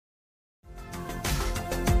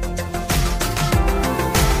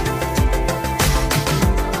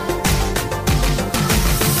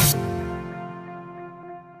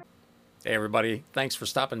Hey everybody, thanks for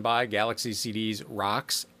stopping by Galaxy CD's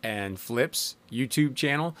Rocks and Flips YouTube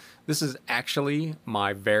channel. This is actually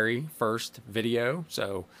my very first video,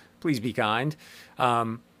 so please be kind.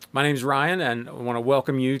 My name's Ryan and I want to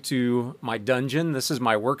welcome you to my dungeon. This is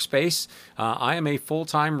my workspace. I am a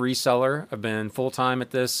full-time reseller. I've been full-time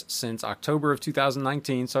at this since October of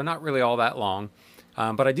 2019, so not really all that long.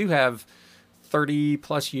 But I do have 30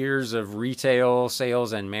 plus years of retail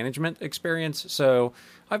sales and management experience. So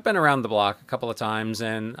I've been around the block a couple of times,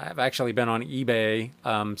 and I've actually been on eBay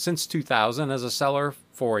since 2000 as a seller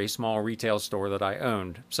for a small retail store that I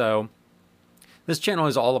owned. So this channel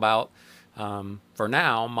is all about, for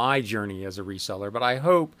now, my journey as a reseller, but I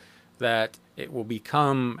hope that it will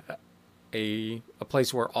become a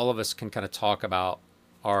place where all of us can kind of talk about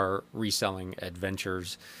our reselling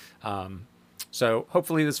adventures. So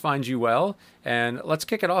hopefully this finds you well. And let's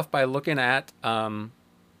kick it off by looking at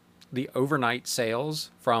the overnight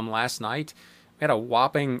sales from last night. We had a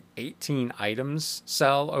whopping 18 items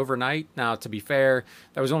sell overnight. Now, to be fair,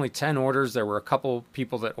 there was only 10 orders. There were a couple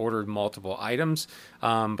people that ordered multiple items.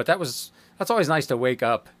 But that's always nice to wake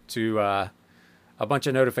up to a bunch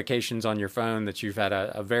of notifications on your phone that you've had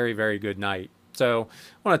a very, very good night. So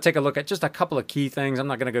I want to take a look at just a couple of key things. I'm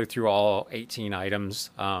not going to go through all 18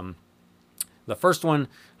 items. The first one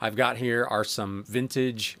I've got here are some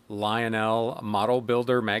vintage Lionel Model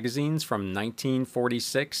Builder magazines from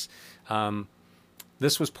 1946.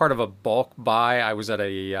 This was part of a bulk buy. I was at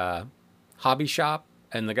a hobby shop,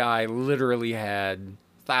 and the guy literally had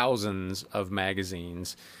thousands of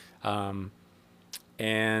magazines. And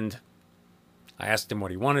I asked him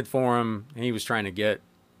what he wanted for them, and he was trying to get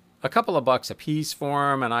a couple of bucks a piece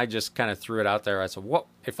for them, and I just kind of threw it out there. I said, "What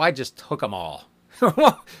if I just took them all?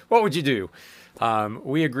 What would you do?"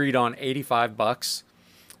 We agreed on 85 bucks,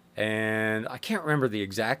 and I can't remember the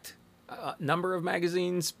exact number of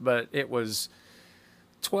magazines, but it was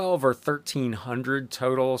 12 or 1300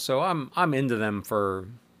 total. So I'm into them for,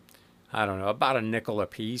 I don't know, about a nickel a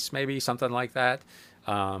piece, maybe something like that.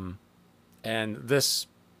 And this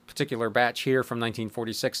particular batch here from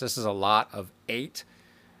 1946, this is a lot of 8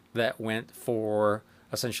 that went for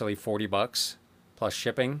essentially 40 bucks plus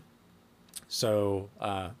shipping. So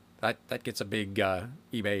that gets a big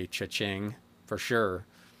eBay cha-ching for sure.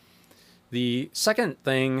 The second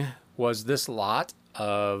thing was this lot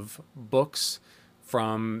of books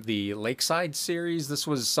from the Lakeside series. This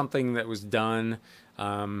was something that was done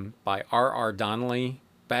by R.R. Donnelley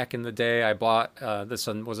back in the day. I bought, this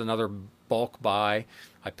one was another bulk buy.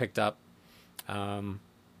 I picked up, I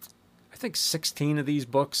think 16 of these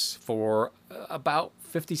books for about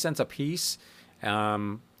 50 cents a piece.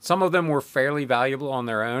 Some of them were fairly valuable on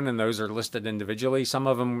their own, and those are listed individually. Some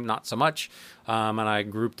of them not so much, and I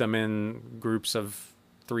grouped them in groups of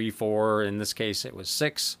 3, 4. In this case, it was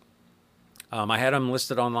 6. I had them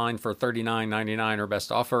listed online for $39.99 or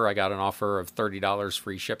best offer. I got an offer of $30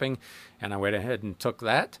 free shipping, and I went ahead and took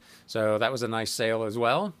that. So that was a nice sale as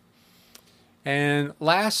well. And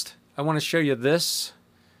last, I want to show you this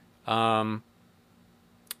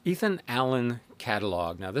Ethan Allen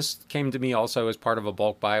catalog. Now, this came to me also as part of a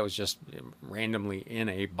bulk buy. It was just randomly in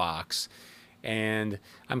a box. And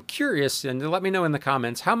I'm curious, and let me know in the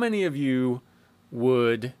comments, how many of you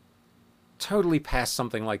would totally pass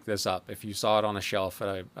something like this up if you saw it on a shelf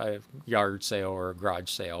at a yard sale or a garage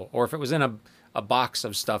sale, or if it was in a box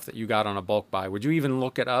of stuff that you got on a bulk buy? Would you even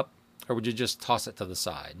look it up, or would you just toss it to the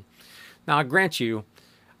side? Now, I grant you,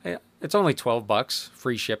 it's only 12 bucks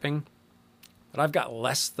free shipping, but I've got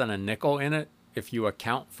less than a nickel in it if you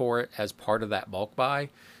account for it as part of that bulk buy.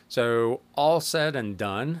 So all said and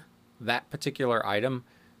done, that particular item,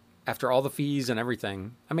 after all the fees and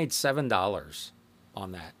everything, I made $7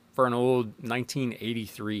 on that for an old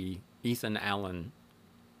 1983 Ethan Allen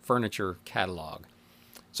furniture catalog.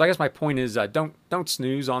 So I guess my point is, don't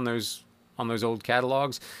snooze on those old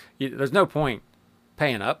catalogs. There's no point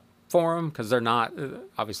paying up for them because they're not,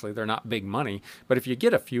 obviously they're not big money. But if you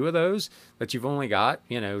get a few of those that you've only got,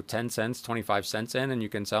 10 cents, 25 cents in, and you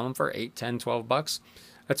can sell them for 8, 10, 12 bucks,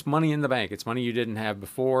 that's money in the bank. It's money you didn't have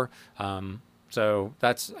before. So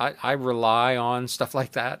I rely on stuff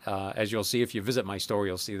like that. As you'll see, if you visit my store,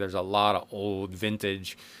 you'll see there's a lot of old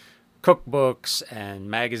vintage cookbooks and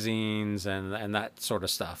magazines and that sort of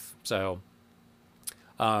stuff. So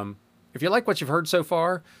if you like what you've heard so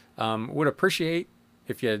far, would appreciate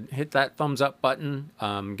if you hit that thumbs up button,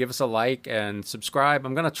 give us a like and subscribe.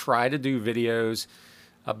 I'm going to try to do videos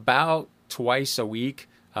about twice a week.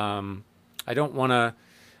 I don't want to,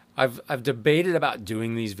 I've debated about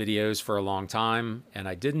doing these videos for a long time, and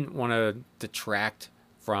I didn't want to detract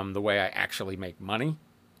from the way I actually make money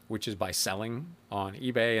which is by selling on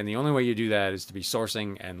eBay. And the only way you do that is to be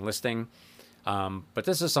sourcing and listing. But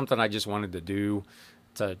this is something I just wanted to do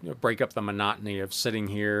to break up the monotony of sitting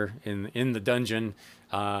here in the dungeon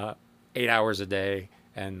 8 hours a day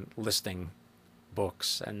and listing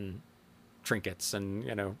books and trinkets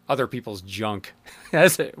and other people's junk,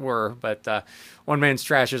 as it were. But one man's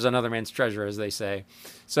trash is another man's treasure, as they say.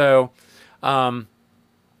 So the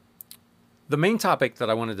main topic that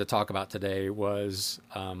I wanted to talk about today was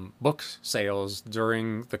book sales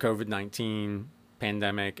during the COVID-19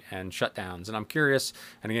 pandemic and shutdowns. And I'm curious,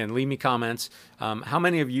 and again, leave me comments, how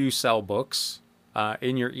many of you sell books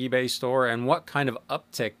in your eBay store, and what kind of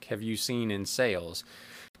uptick have you seen in sales?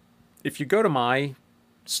 If you go to my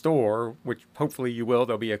store, which hopefully you will,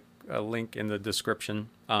 there'll be a link in the description.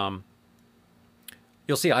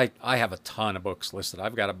 You'll see I have a ton of books listed.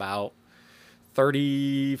 I've got about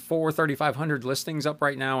 3,500 listings up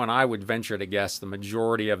right now, and I would venture to guess the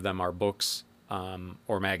majority of them are books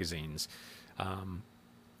or magazines.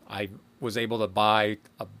 I was able to buy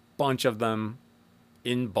a bunch of them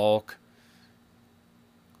in bulk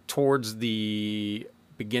towards the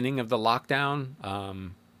beginning of the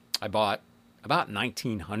lockdown. I bought about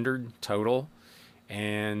 1,900 total,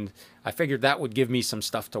 and I figured that would give me some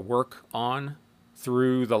stuff to work on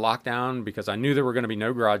through the lockdown, because I knew there were going to be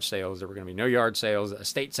no garage sales, there were going to be no yard sales,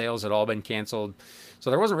 estate sales had all been canceled,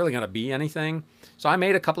 so there wasn't really going to be anything. So I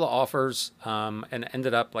made a couple of offers and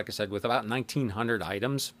ended up, like I said, with about 1,900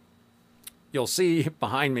 items. You'll see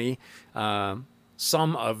behind me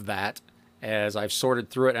some of that as I've sorted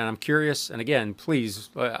through it, and I'm curious, and again, please,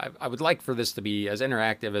 I would like for this to be as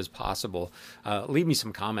interactive as possible. Leave me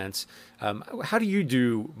some comments. How do you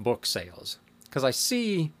do book sales? Because I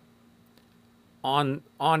see on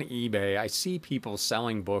eBay, I see people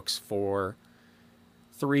selling books for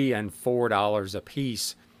 $3 and $4 a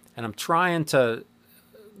piece, and I'm trying to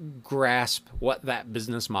grasp what that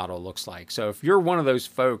business model looks like. So if you're one of those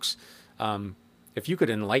folks, if you could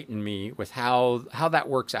enlighten me with how that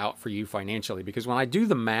works out for you financially, because when I do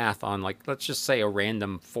the math on, like, let's just say a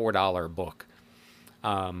random $4 book,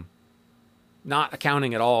 not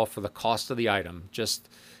accounting at all for the cost of the item, just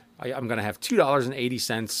I'm going to have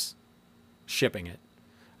 $2.80 shipping it.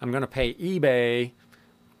 I'm going to pay eBay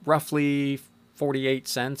roughly 48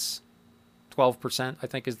 cents, 12%, I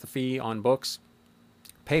think is the fee on books.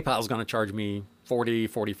 PayPal is going to charge me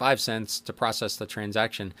 45 cents to process the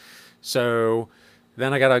transaction. So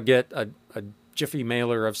then I got to get a Jiffy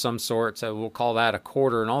mailer of some sort. So we'll call that a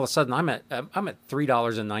quarter. And all of a sudden I'm at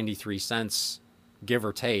 $3.93, give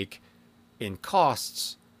or take, in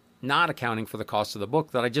costs, not accounting for the cost of the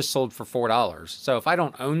book that I just sold for $4. So if I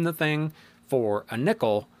don't own the thing for a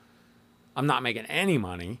nickel, I'm not making any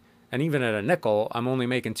money. And even at a nickel, I'm only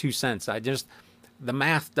making 2 cents. The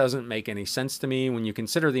math doesn't make any sense to me when you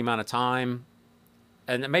consider the amount of time.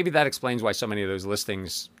 And maybe that explains why so many of those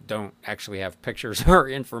listings don't actually have pictures or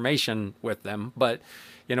information with them. But,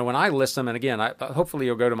 when I list them, and again, hopefully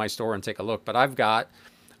you'll go to my store and take a look, but I've got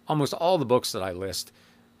almost all the books that I list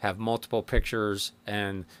have multiple pictures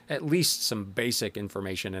and at least some basic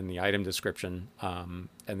information in the item description and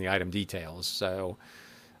the item details. So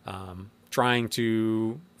trying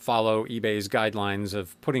to follow eBay's guidelines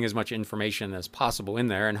of putting as much information as possible in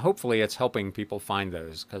there, and hopefully it's helping people find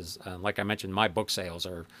those, because like I mentioned, my book sales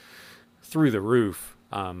are through the roof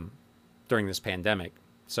during this pandemic.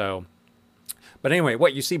 So, but anyway,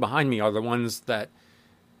 what you see behind me are the ones that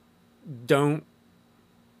don't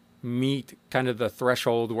meet kind of the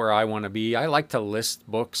threshold where I want to be. I like to list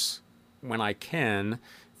books when I can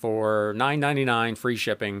for $9.99 free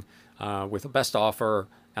shipping with a best offer,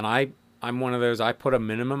 and I'm one of those, I put a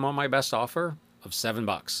minimum on my best offer of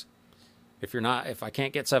 $7. If I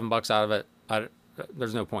can't get $7 out of it,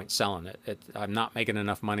 there's no point selling it. I'm not making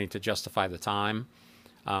enough money to justify the time.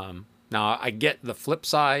 Now I get the flip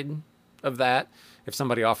side of that. If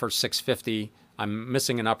somebody offers $6.50, I'm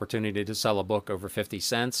missing an opportunity to sell a book over 50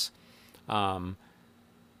 cents. And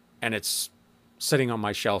it's sitting on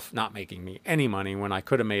my shelf, not making me any money when I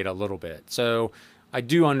could have made a little bit. So I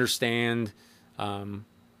do understand,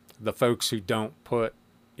 the folks who don't put,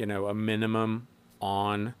 a minimum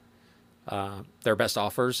on their best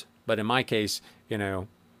offers. But in my case,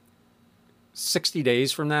 60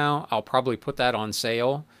 days from now, I'll probably put that on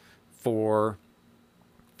sale for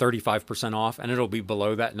 35% off, and it'll be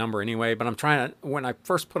below that number anyway. But when I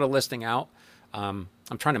first put a listing out, I'm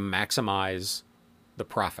trying to maximize the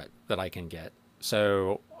profit that I can get.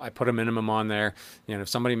 So I put a minimum on there. If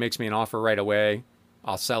somebody makes me an offer right away,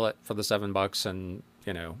 I'll sell it for the $7 and,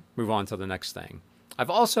 move on to the next thing. I've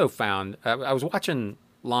also found, I was watching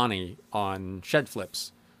Lonnie on Shed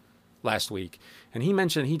Flips last week, and he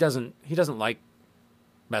mentioned he doesn't like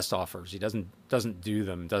best offers. He doesn't do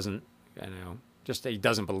them. Doesn't, just he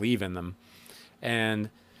doesn't believe in them. And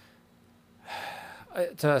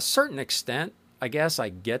to a certain extent, I guess I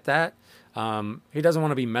get that. He doesn't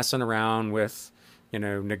want to be messing around with,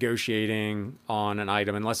 negotiating on an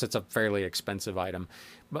item unless it's a fairly expensive item.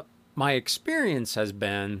 But my experience has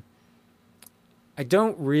been, I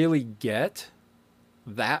don't really get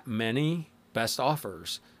that many best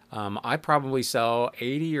offers. I probably sell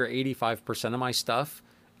 80 or 85% of my stuff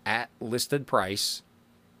at listed price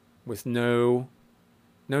with no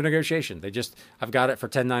negotiation. I've got it for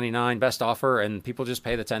 $10.99 best offer, and people just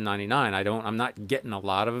pay the $10.99. I'm not getting a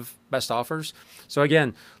lot of best offers. So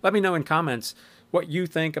again, let me know in comments what you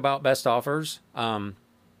think about best offers. Do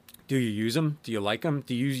you use them? Do you like them?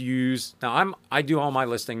 Do you use, now I do all my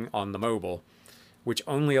listing on the mobile, which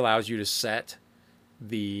only allows you to set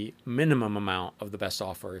the minimum amount of the best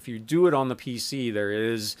offer. If you do it on the PC, there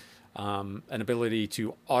is an ability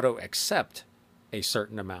to auto accept a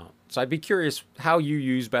certain amount. So I'd be curious how you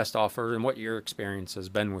use best offer and what your experience has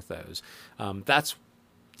been with those.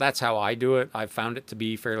 That's how I do it. I've found it to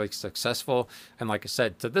be fairly successful. And like I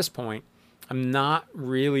said, to this point, I'm not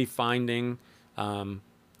really finding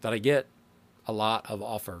that I get a lot of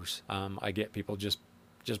offers. I get people just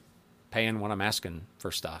paying what I'm asking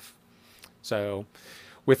for stuff. So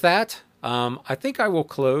with that, I think I will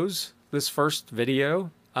close this first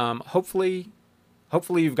video. Hopefully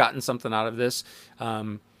you've gotten something out of this.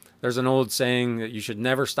 There's an old saying that you should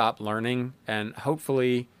never stop learning, and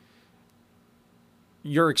hopefully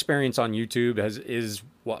your experience on YouTube is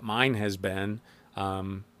what mine has been,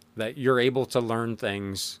 that you're able to learn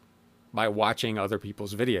things by watching other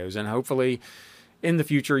people's videos. And hopefully in the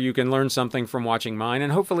future you can learn something from watching mine,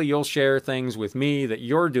 and hopefully you'll share things with me that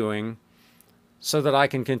you're doing so that I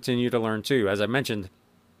can continue to learn too. As I mentioned,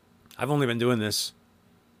 I've only been doing this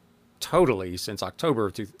totally since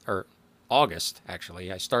October or August,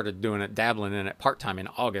 actually. I started doing it, dabbling in it part-time in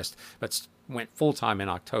August, but went full-time in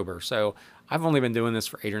October. So I've only been doing this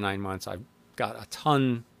for 8 or 9 months. I've got a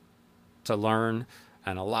ton to learn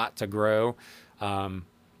and a lot to grow.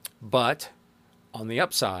 But on the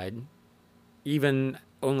upside, even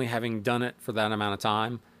only having done it for that amount of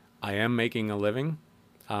time, I am making a living.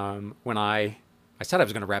 When I said I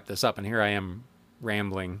was going to wrap this up, and here I am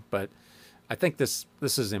rambling, but I think this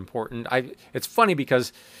is important. It's funny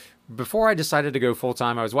because before I decided to go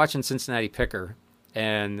full-time, I was watching Cincinnati Picker,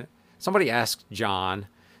 and somebody asked John,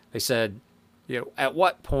 they said, at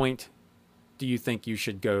what point do you think you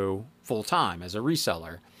should go full-time as a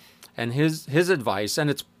reseller? And his advice,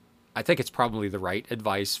 and I think it's probably the right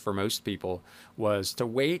advice for most people, was to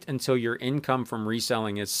wait until your income from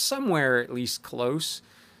reselling is somewhere at least close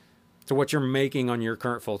to what you're making on your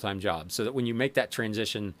current full-time job, so that when you make that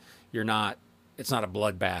transition, it's not a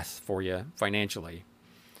bloodbath for you financially.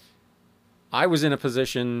 I was in a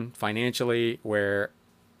position financially where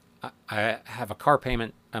I have a car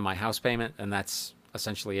payment and my house payment, and that's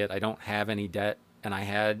essentially it. I don't have any debt, and I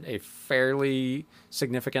had a fairly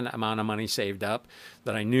significant amount of money saved up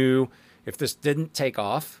that I knew if this didn't take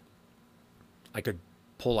off, I could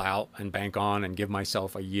pull out and bank on and give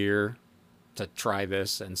myself a year to try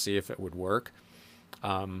this and see if it would work.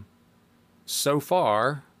 So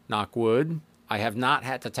far, knock wood, I have not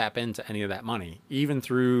had to tap into any of that money, even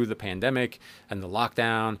through the pandemic and the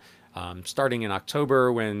lockdown. Starting in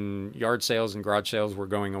October, when yard sales and garage sales were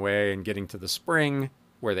going away and getting to the spring,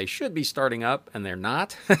 where they should be starting up and they're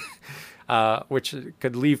not, which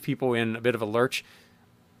could leave people in a bit of a lurch.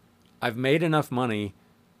 I've made enough money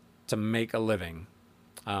to make a living.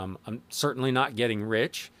 I'm certainly not getting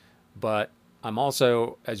rich, but I'm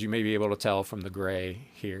also, as you may be able to tell from the gray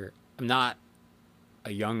here, I'm not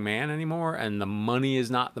a young man anymore, and the money is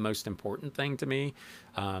not the most important thing to me.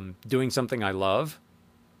 Doing something I love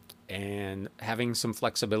and having some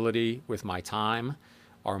flexibility with my time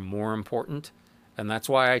are more important. And that's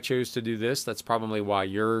why I chose to do this. That's probably why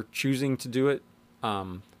you're choosing to do it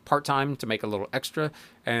part-time, to make a little extra,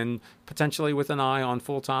 and potentially with an eye on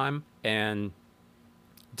full-time. And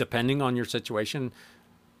depending on your situation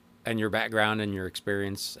and your background and your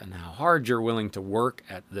experience and how hard you're willing to work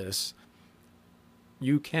at this,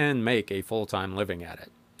 you can make a full-time living at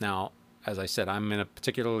it. Now, as I said, I'm in a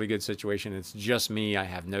particularly good situation. It's just me. I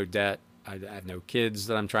have no debt. I have no kids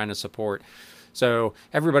that I'm trying to support. So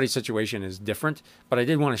everybody's situation is different, but I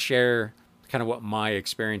did want to share kind of what my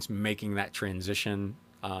experience making that transition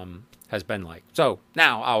has been like. So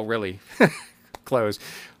now I'll really close.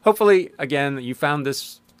 Hopefully, again, you found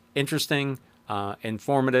this interesting,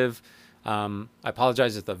 informative. I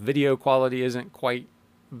apologize if the video quality isn't quite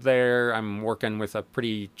there. I'm working with a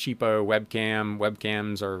pretty cheapo webcam.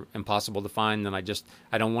 Webcams are impossible to find, and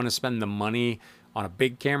I don't want to spend the money on a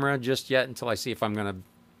big camera just yet until I see if I'm going to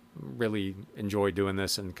really enjoy doing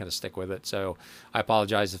this and kind of stick with it. So I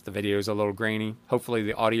apologize if the video is a little grainy. Hopefully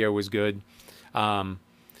the audio was good.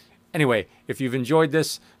 Anyway, if you've enjoyed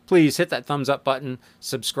this, please hit that thumbs up button,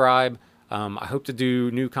 subscribe. I hope to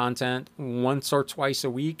do new content once or twice a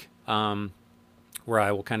week, where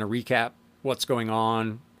I will kind of recap what's going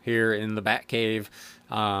on here in the Batcave,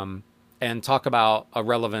 and talk about a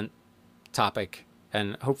relevant topic,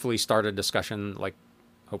 and hopefully start a discussion like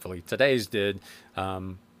hopefully today's did,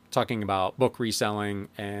 talking about book reselling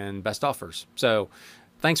and best offers. So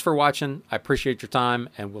thanks for watching. I appreciate your time,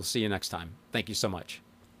 and we'll see you next time. Thank you so much.